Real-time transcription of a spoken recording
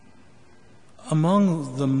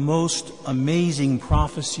Among the most amazing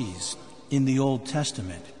prophecies in the Old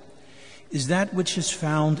Testament is that which is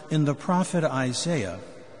found in the prophet Isaiah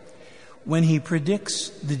when he predicts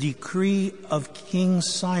the decree of King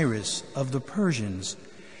Cyrus of the Persians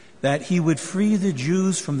that he would free the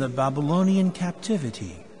Jews from the Babylonian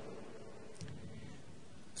captivity.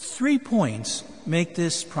 3 points make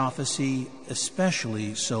this prophecy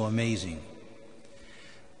especially so amazing.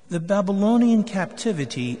 The Babylonian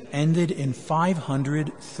captivity ended in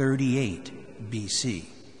 538 BC.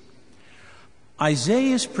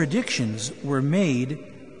 Isaiah's predictions were made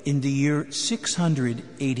in the year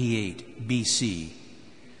 688 BC,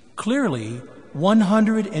 clearly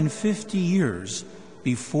 150 years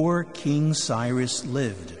before King Cyrus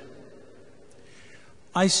lived.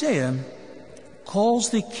 Isaiah calls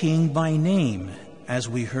the king by name, as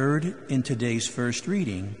we heard in today's first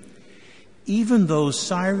reading, even though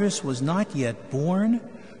Cyrus was not yet born,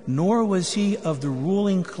 nor was he of the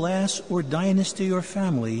ruling class or dynasty or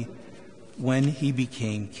family when he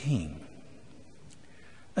became king.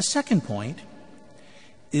 A second point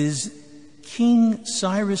is King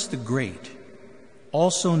Cyrus the Great,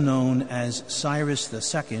 also known as Cyrus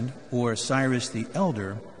II or Cyrus the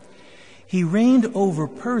Elder. He reigned over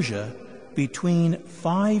Persia between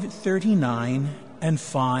 539 and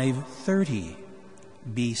 530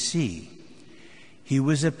 BC. He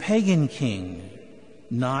was a pagan king,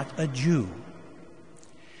 not a Jew.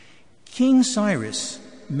 King Cyrus,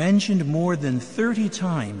 mentioned more than 30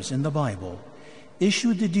 times in the Bible,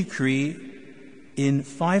 issued the decree in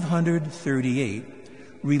 538,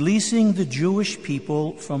 releasing the Jewish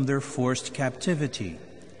people from their forced captivity,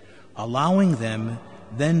 allowing them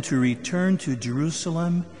then to return to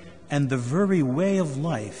Jerusalem and the very way of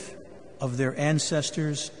life of their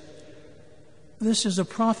ancestors. This is a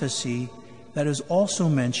prophecy that is also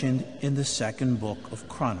mentioned in the second book of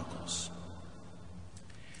Chronicles.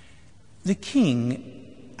 The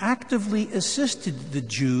king actively assisted the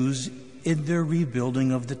Jews in their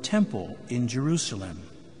rebuilding of the temple in Jerusalem.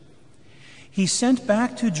 He sent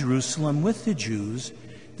back to Jerusalem with the Jews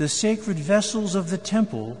the sacred vessels of the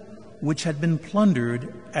temple which had been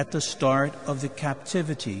plundered at the start of the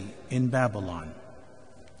captivity in Babylon.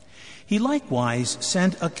 He likewise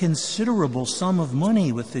sent a considerable sum of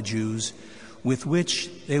money with the Jews with which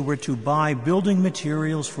they were to buy building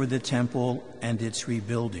materials for the temple and its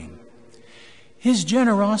rebuilding. His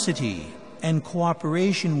generosity and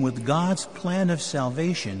cooperation with God's plan of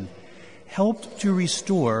salvation helped to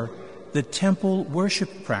restore the temple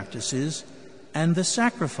worship practices and the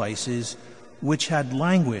sacrifices which had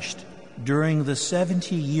languished during the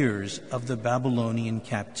 70 years of the Babylonian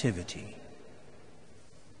captivity.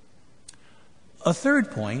 A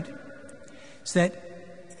third point is that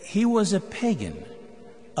he was a pagan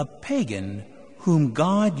whom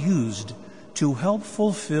God used to help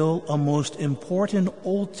fulfill a most important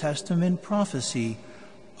Old Testament prophecy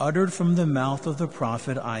uttered from the mouth of the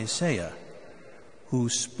prophet Isaiah, who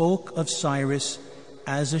spoke of Cyrus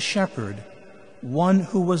as a shepherd, one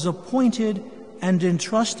who was appointed and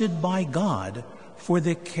entrusted by God for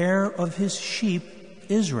the care of his sheep,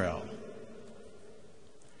 Israel.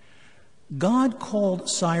 God called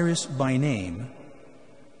Cyrus by name,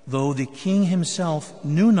 though the king himself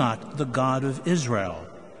knew not the God of Israel,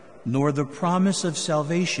 nor the promise of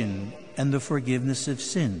salvation and the forgiveness of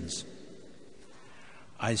sins.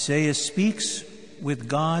 Isaiah speaks with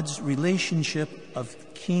God's relationship of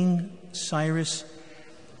King Cyrus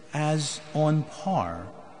as on par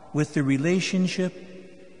with the relationship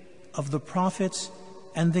of the prophets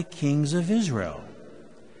and the kings of Israel,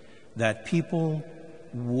 that people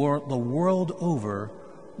the world over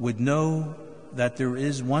would know that there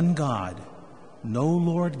is one God, no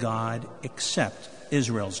Lord God except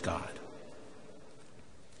Israel's God.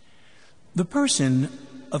 The person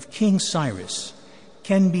of King Cyrus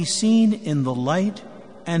can be seen in the light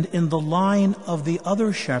and in the line of the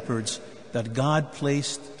other shepherds that God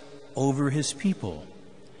placed over his people: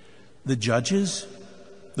 the judges,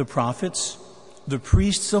 the prophets, the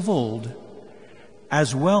priests of old,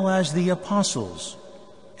 as well as the apostles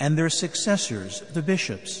and their successors, the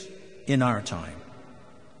bishops, in our time.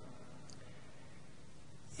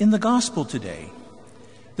 In the gospel today,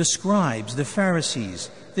 the scribes, the Pharisees,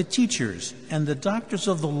 the teachers, and the doctors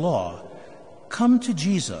of the law come to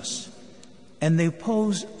Jesus, and they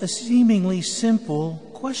pose a seemingly simple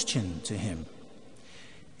question to him.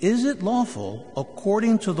 Is it lawful,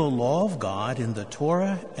 according to the law of God in the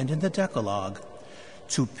Torah and in the Decalogue,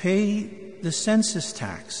 to pay the census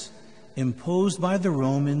tax imposed by the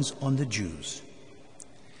Romans on the Jews?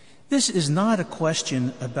 This is not a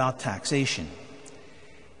question about taxation.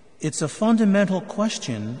 It's a fundamental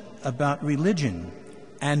question about religion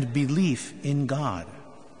and belief in God.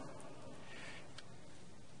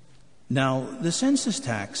 Now, the census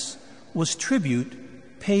tax was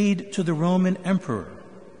tribute paid to the Roman emperor.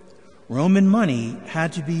 Roman money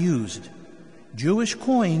had to be used. Jewish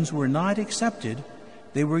coins were not accepted.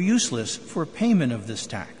 They were useless for payment of this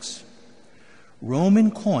tax.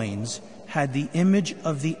 Roman coins had the image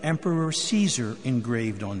of the Emperor Caesar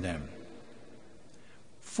engraved on them.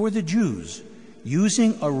 For the Jews,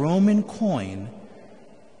 using a Roman coin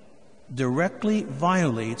directly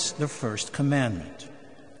violates the first commandment.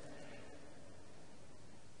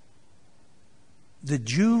 The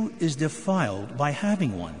Jew is defiled by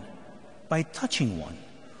having one, by touching one,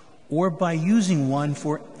 or by using one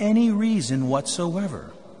for any reason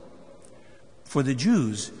whatsoever. For the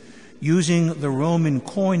Jews, using the Roman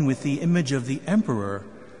coin with the image of the emperor,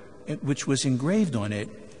 which was engraved on it,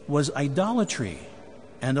 was idolatry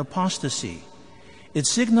and apostasy. It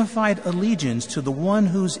signified allegiance to the one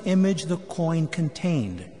whose image the coin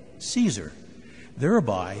contained, Caesar,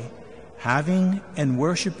 thereby having and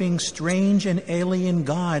worshiping strange and alien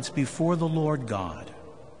gods before the Lord God.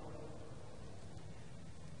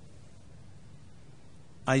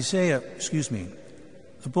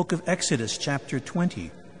 The book of Exodus, chapter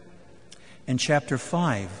 20, and chapter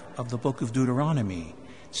 5 of the book of Deuteronomy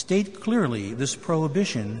state clearly this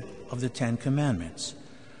prohibition of the Ten Commandments.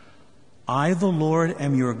 I, the Lord,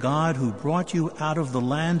 am your God who brought you out of the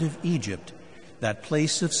land of Egypt, that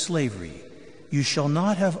place of slavery. You shall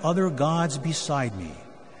not have other gods beside me.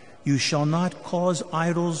 You shall not cause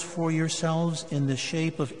idols for yourselves in the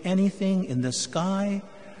shape of anything in the sky,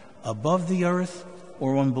 above the earth,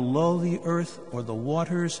 or on below the earth, or the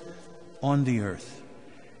waters on the earth.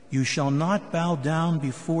 You shall not bow down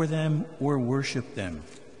before them or worship them.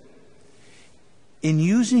 In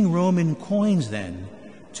using Roman coins, then,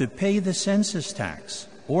 to pay the census tax,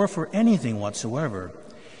 or for anything whatsoever,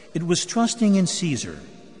 it was trusting in Caesar,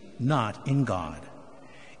 not in God.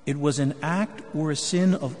 It was an act or a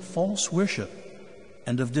sin of false worship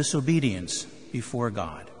and of disobedience before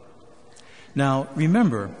God. Now,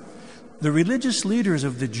 remember, the religious leaders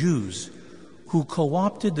of the Jews who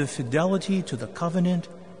co-opted the fidelity to the covenant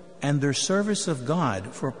and their service of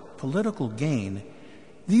God for political gain,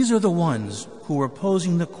 these are the ones who were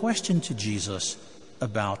posing the question to Jesus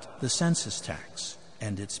about the census tax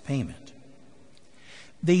and its payment.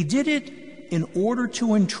 They did it in order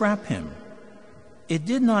to entrap him. It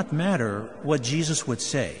did not matter what Jesus would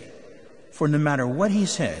say, for no matter what he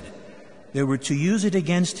said, they were to use it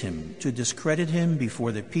against him to discredit him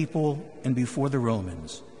before the people and before the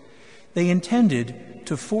Romans. They intended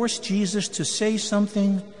to force Jesus to say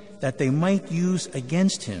something that they might use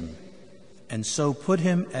against him, and so put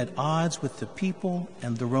him at odds with the people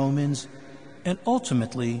and the Romans, and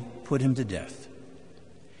ultimately put him to death.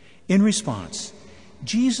 In response,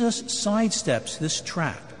 Jesus sidesteps this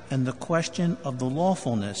trap and the question of the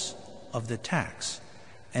lawfulness of the tax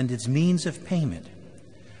and its means of payment.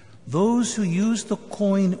 Those who use the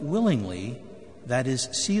coin willingly, that is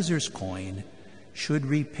Caesar's coin, should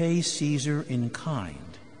repay Caesar in kind.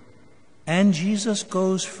 And Jesus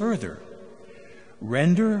goes further.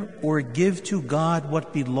 Render or give to God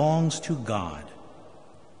what belongs to God.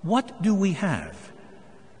 What do we have?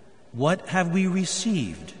 What have we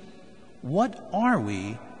received? What are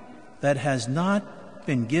we that has not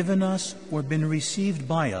been given us or been received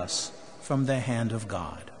by us from the hand of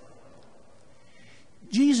God?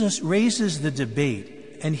 Jesus raises the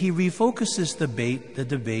debate, and he refocuses the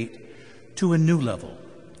debate to a new level.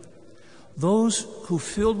 Those who,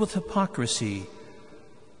 filled with hypocrisy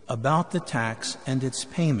about the tax and its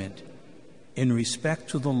payment in respect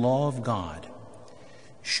to the law of God,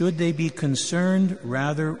 should they be concerned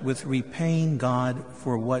rather with repaying God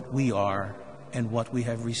for what we are and what we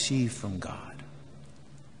have received from God?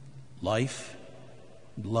 Life,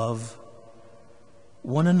 love,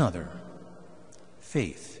 one another,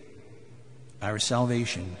 faith, our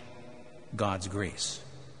salvation, God's grace.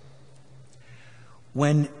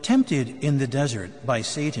 When tempted in the desert by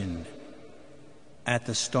Satan at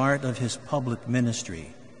the start of his public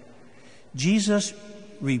ministry, Jesus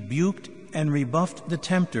rebuked and rebuffed the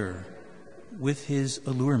tempter with his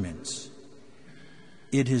allurements.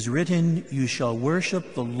 It is written, "You shall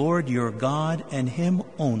worship the Lord your God, and him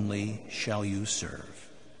only shall you serve."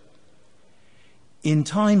 In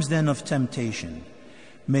times then of temptation,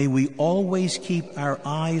 may we always keep our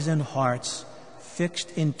eyes and hearts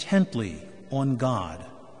fixed intently on God,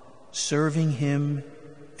 serving him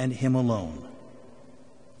and him alone.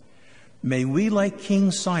 May we, like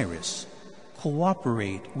King Cyrus,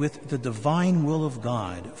 cooperate with the divine will of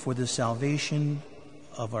God for the salvation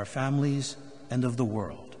of our families and of the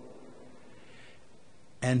world.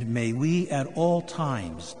 And may we at all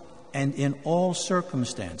times and in all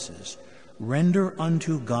circumstances render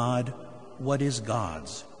unto God what is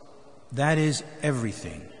God's, that is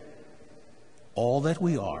everything, all that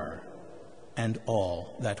we are and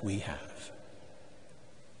all that we have.